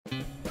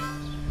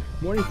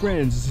Morning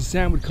friends, this is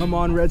Sam with Come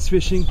On Reds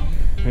Fishing,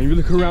 and you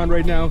look around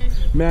right now,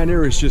 man,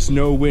 there is just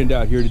no wind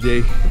out here today,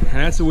 and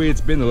that's the way it's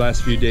been the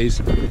last few days.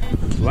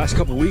 The last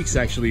couple weeks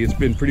actually, it's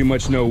been pretty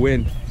much no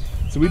wind.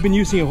 So we've been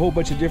using a whole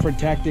bunch of different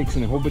tactics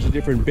and a whole bunch of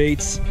different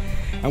baits,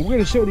 and we're going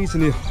to show these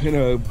in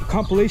a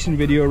compilation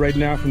video right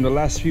now from the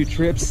last few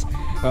trips.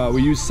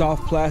 We use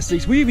soft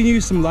plastics. We even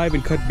use some live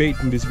and cut bait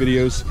in these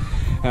videos.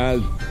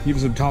 Even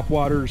some top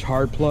waters,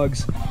 hard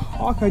plugs,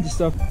 all kinds of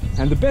stuff.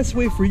 And the best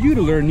way for you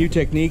to learn new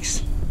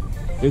techniques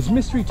is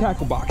Mystery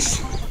Tackle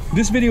Box.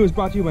 This video is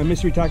brought to you by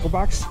Mystery Tackle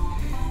Box.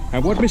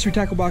 And what Mystery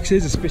Tackle Box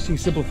is fishing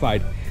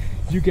simplified.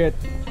 You get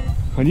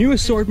a new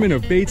assortment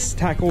of baits,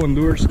 tackle, and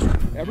lures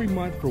every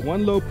month for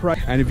one low price.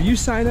 And if you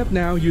sign up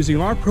now using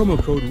our promo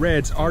code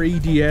REDS,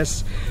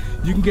 R-E-D-S,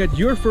 you can get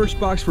your first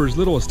box for as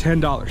little as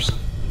 $10.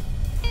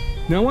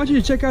 Now I want you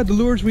to check out the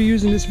lures we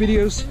use in these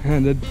videos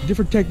and the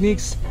different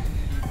techniques.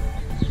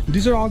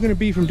 These are all going to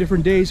be from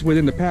different days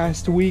within the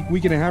past week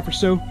and a half or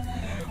so.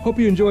 Hope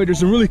you enjoyed. There's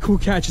some really cool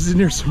catches in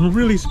there, some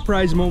really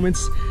surprise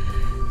moments,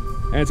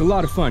 and it's a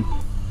lot of fun.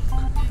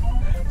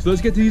 So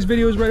let's get to these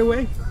videos right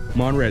away.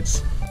 Come on,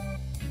 Reds.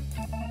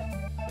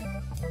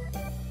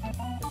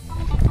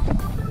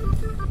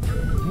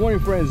 Good morning,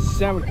 friends. This is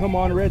Sam with Come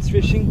On Reds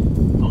Fishing.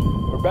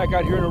 We're back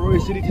out here in Arroyo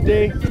City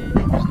today.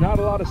 There's not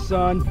a lot of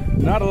sun,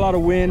 not a lot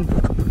of wind,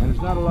 and there's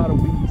not a lot of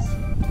weeds.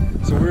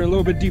 So we're in a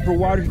little bit deeper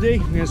water today.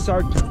 We're going to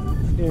start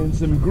in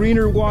some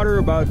greener water,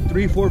 about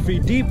 3-4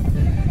 feet deep.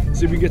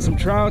 See if we can get some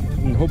trout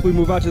and hopefully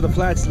move out to the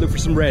flats to look for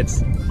some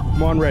reds.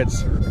 Come on,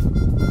 Reds.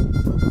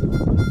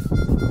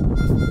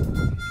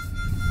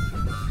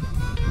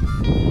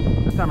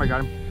 This time I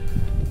got him.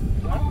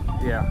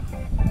 Yeah.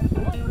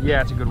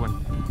 Yeah, it's a good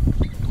one.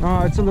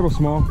 It's a little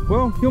small.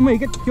 Well, he'll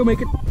make it. He'll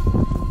make it.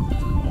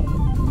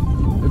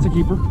 It's a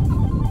keeper.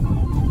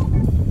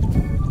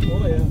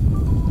 Oh, yeah.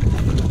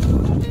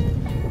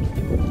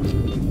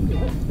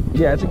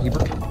 Yeah, it's a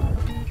keeper.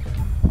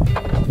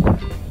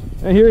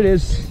 And here it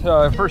is,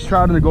 first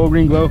trout in the gold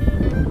green glow.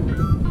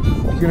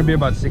 It's gonna be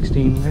about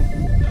 16.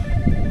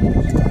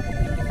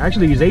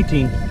 Actually, he's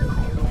 18.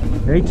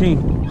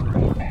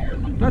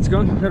 18. That's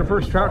good. Got a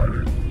first trout.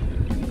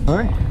 All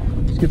right,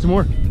 let's get some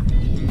more.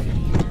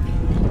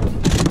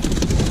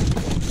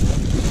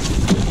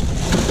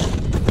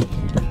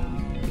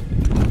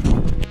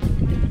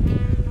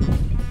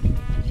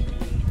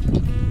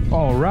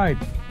 All right.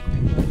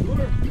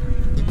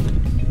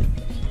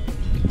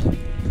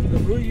 The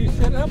lure you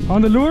set up?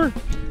 On the lure?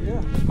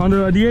 Yeah. On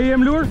the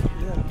AM lure?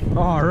 Yeah.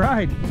 All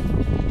right.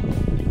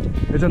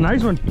 It's a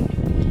nice one.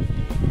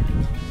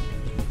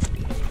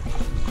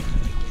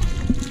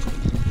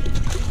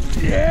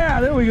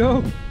 Yeah, there we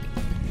go.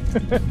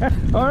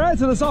 All right,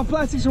 so the soft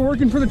plastics are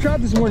working for the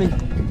trout this morning.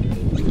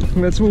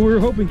 That's what we were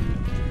hoping.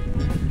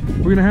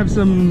 We're gonna have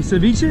some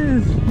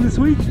ceviche this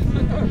week.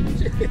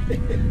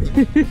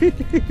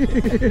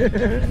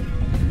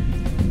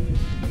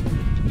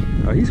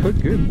 Oh, he's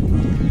hooked good.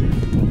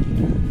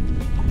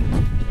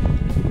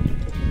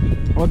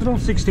 Otro,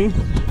 16.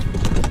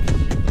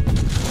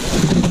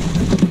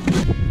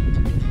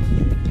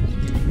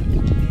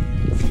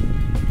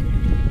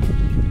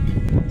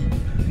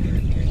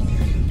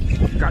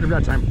 Got him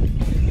that time.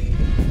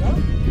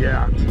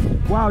 Yeah.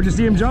 Wow, just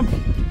see him jump?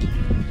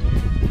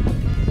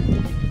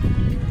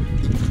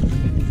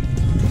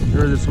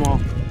 Or is it small?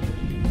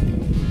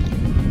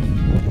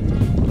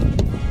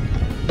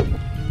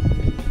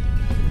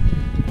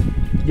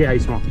 Yeah,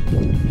 he's small.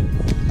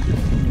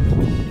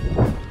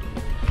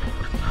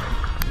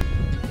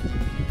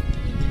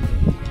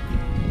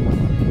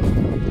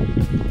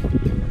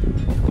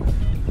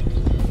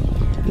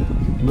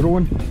 Little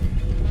one?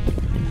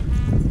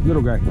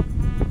 Little guy.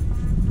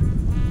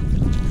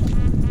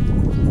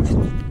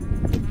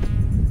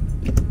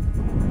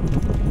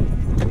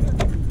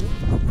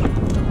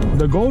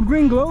 The gold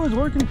green glow is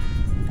working.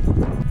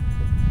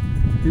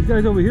 These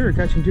guys over here are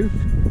catching too.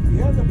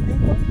 You have the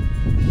pink one?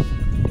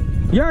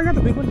 Yeah, I got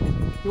the pink one.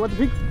 You want the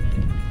pink?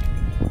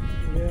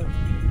 Yeah.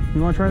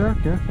 You want to try that?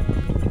 Yeah.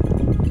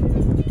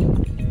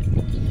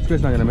 This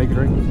guy's not gonna make it,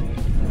 right?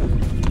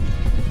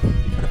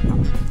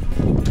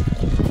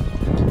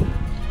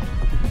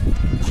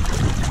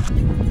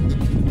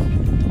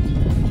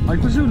 Like,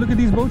 look at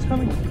these boats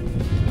coming.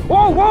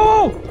 Whoa,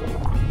 whoa, whoa!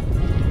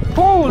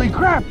 Holy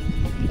crap!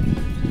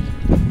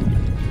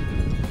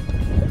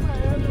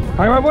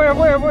 Ahí voy.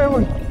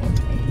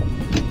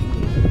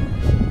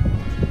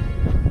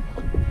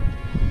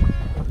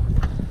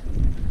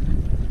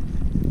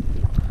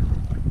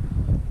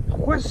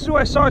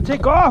 I saw it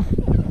take off.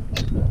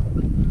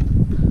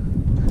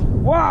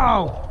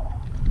 Wow.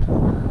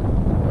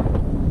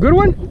 Good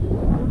one?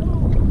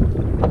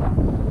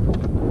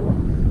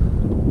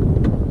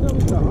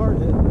 It's a hard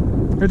hit.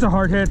 It's a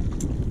hard hit.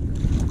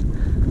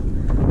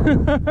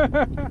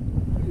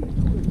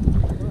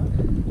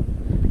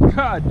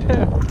 God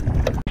damn.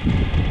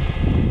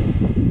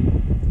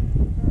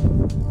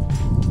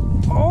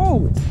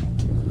 Oh!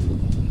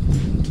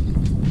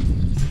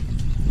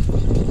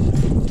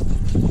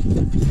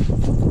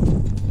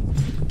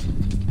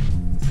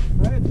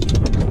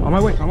 On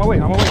my way, on my way,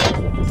 on my way.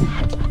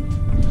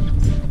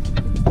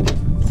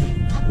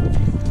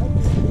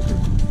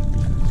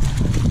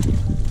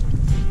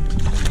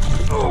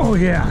 Oh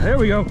yeah, there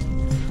we go.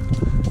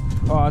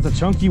 Oh, that's a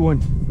chunky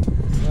one.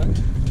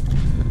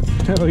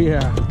 Oh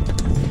yeah.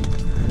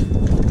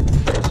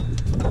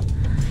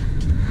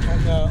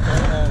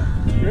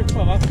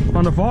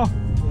 On the fall?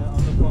 Yeah,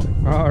 on the fall.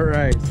 All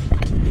right.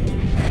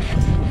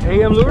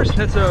 AM lures,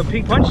 that's a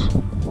pink punch.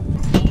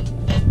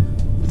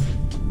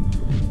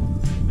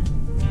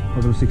 Oh,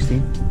 those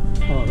 16.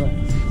 All right.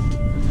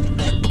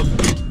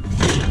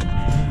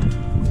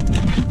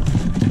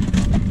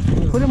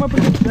 Put them up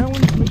against that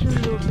one. Make sure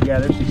they're... Yeah,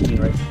 they're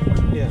 16, right?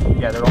 Yeah.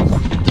 Yeah, they're all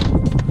 16.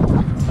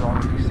 They're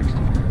all 16.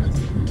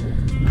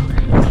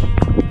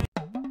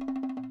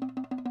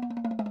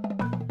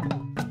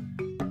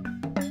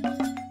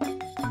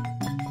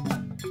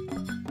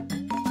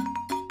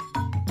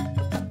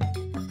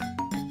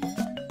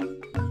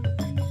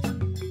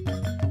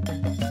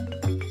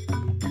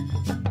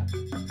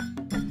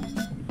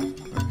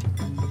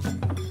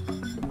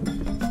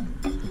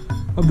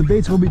 Of the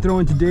baits we'll be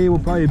throwing today will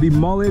probably be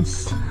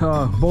mullets,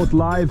 both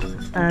live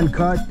and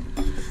cut,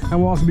 and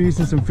we'll also be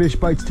using some fish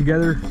bites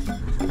together.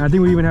 And I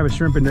think we even have a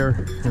shrimp in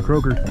there, a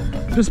croaker.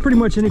 Just pretty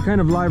much any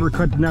kind of live or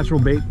cut natural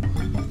bait.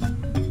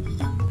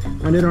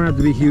 And they don't have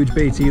to be huge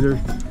baits either.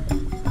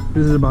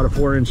 This is about a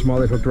 4-inch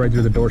mullet hooked right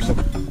through the dorsal.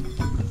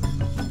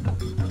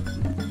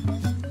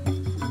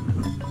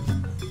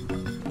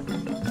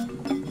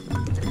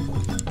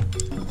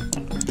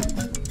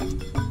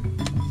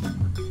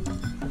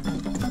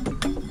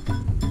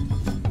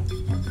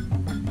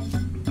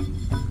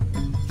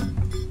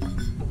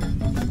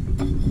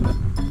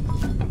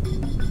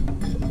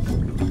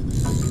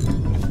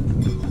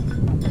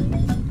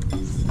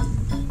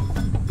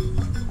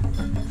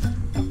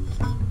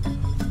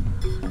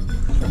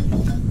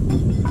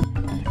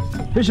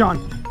 Fish on.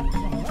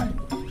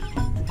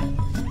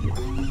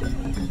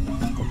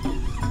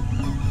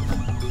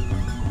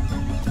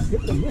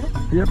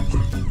 Yep.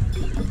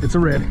 It's a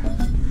red.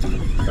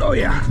 Oh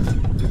yeah.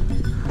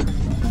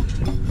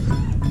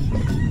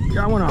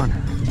 Got one on.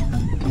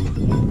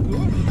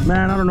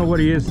 Man, I don't know what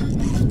he is.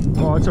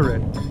 Oh, it's a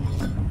red.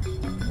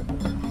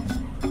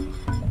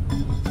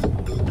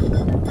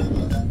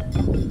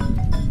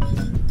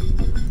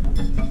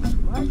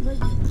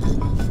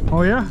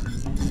 Oh yeah?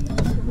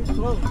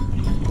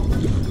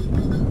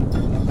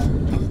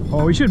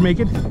 Oh, we should make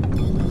it.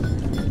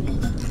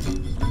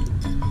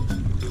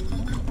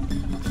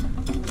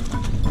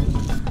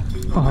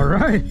 All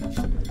right.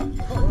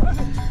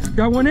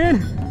 Got one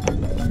in.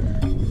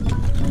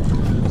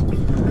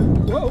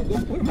 Whoa, go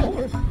put him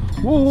over.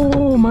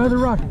 Whoa, my other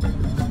rod.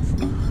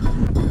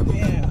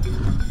 Yeah.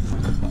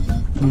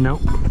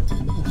 Nope.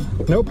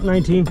 Nope,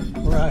 19.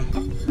 All right.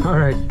 All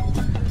right.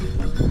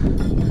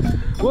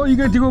 Well, you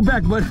got to go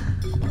back, bud.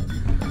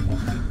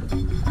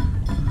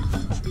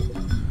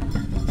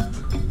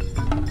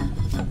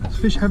 Does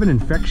fish have an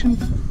infection?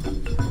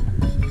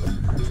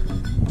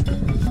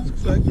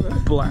 Looks like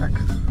that. Black.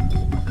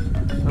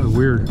 That was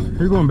weird.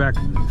 You're going back.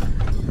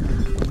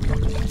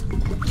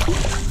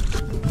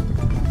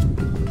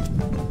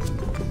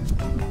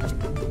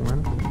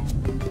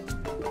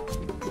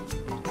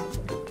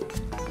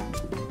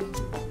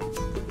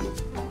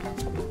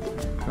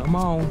 Come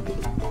on.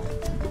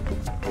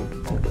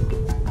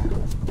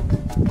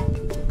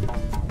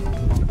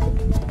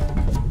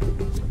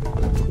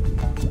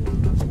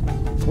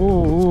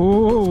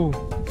 Oh,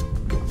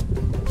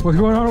 what's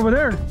going on over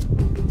there?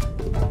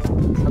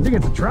 I think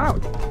it's a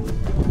trout.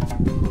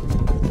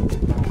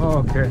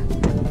 Oh, okay.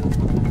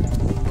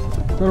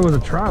 Thought it was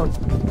a trout.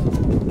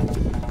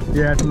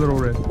 Yeah, it's a little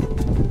red.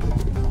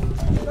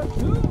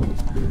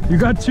 You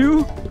got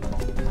two?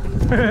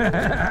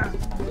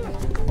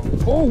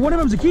 Oh, one of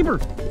them's a keeper.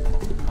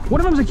 One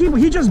of them's a keeper.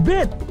 He just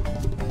bit.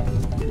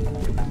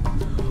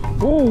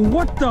 Oh,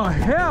 what the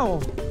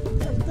hell?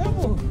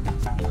 Double.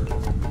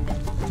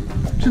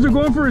 Should have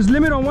going for his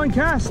limit on one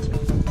cast.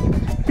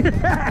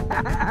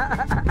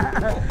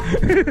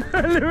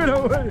 Limit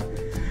on one.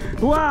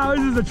 Wow,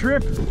 this is a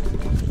trip.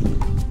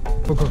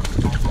 Okay.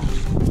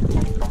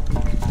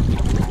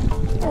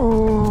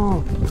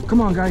 Oh, come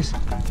on, guys.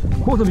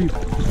 Both of you.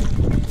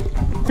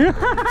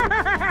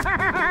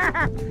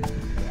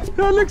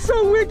 That looks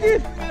so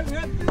wicked.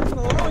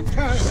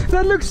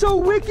 That looks so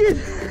wicked.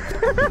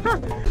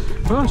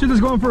 Well, she's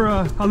just going for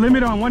a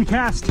limit on one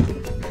cast.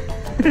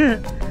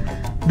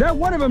 That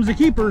one of them's a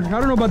keeper. I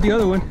don't know about the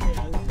other one.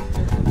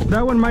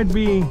 That one might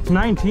be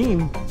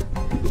 19.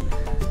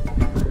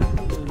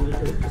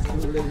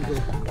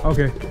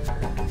 Okay.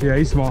 Yeah,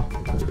 he's small.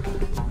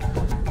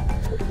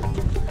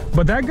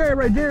 But that guy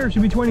right there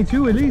should be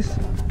 22 at least.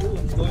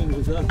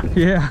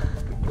 Yeah.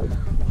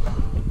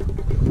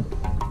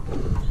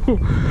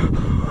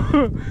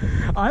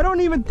 I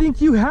don't even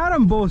think you had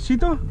them both,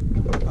 Chito.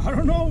 I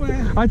don't know,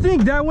 man. I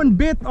think that one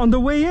bit on the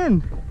way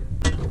in.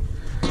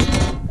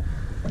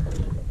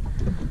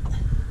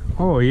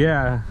 Oh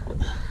yeah,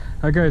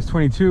 that guy's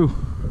 22.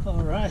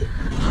 All right.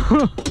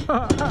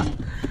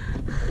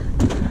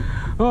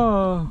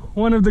 Oh,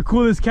 one of the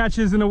coolest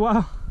catches in a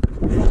while.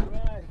 Right.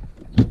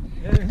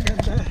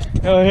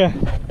 Oh yeah.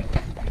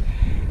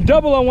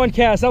 Double on one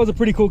cast. That was a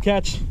pretty cool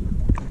catch.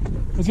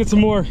 Let's get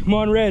some more. Come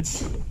on,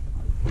 Reds.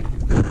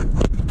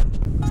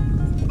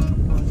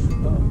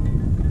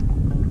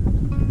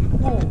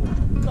 Oh,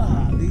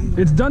 God.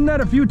 It's done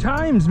that a few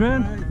times,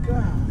 man. My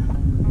God.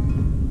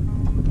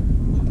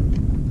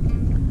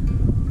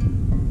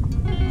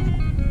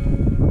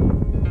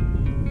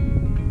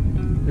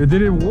 It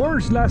did it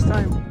worse last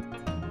time.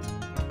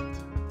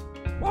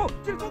 Whoa!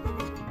 Go, go, go.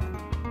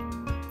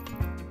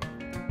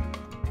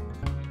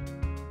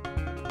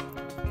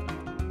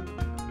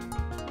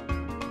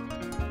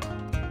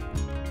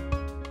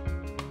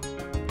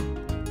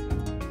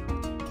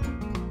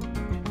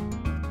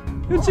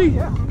 Did she?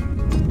 Yeah.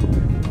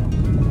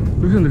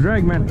 Loosen the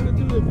drag, man. I'm gonna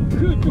do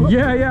the good.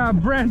 Yeah, yeah,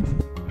 Brent.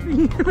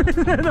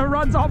 The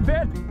rod's all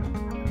bent.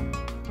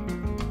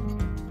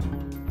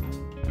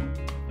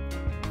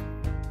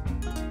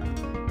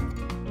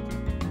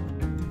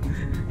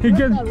 He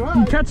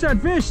catch that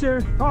fish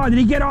there. Oh, did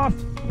he get off?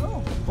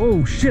 No.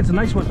 Oh shit, it's a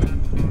nice one.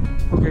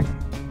 Okay.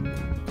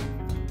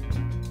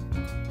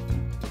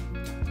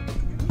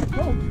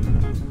 Oh.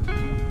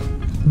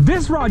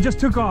 This rod just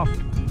took off.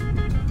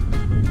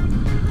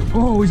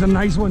 Oh, he's a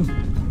nice one.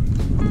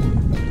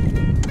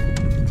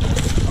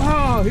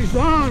 Oh, he's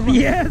on. Right.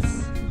 Yes.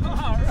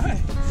 All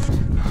right.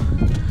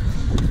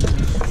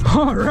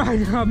 All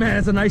right. Oh man,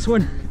 that's a nice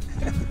one.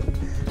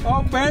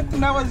 Oh, bent,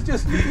 and I was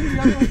just the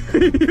other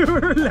way. You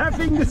were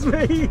laughing this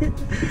way.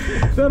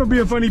 That'll be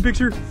a funny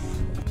picture.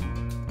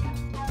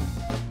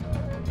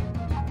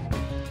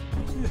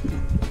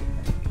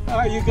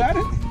 Oh, you got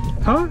it?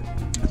 Huh?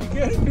 You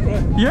get it?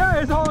 Right.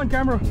 Yeah, it's all on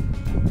camera.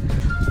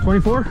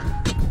 24.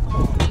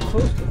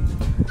 Close to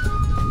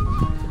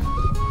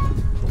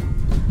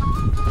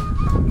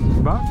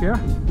About, yeah.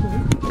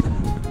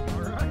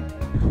 All right.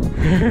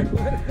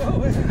 Let it go.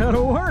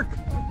 That'll work.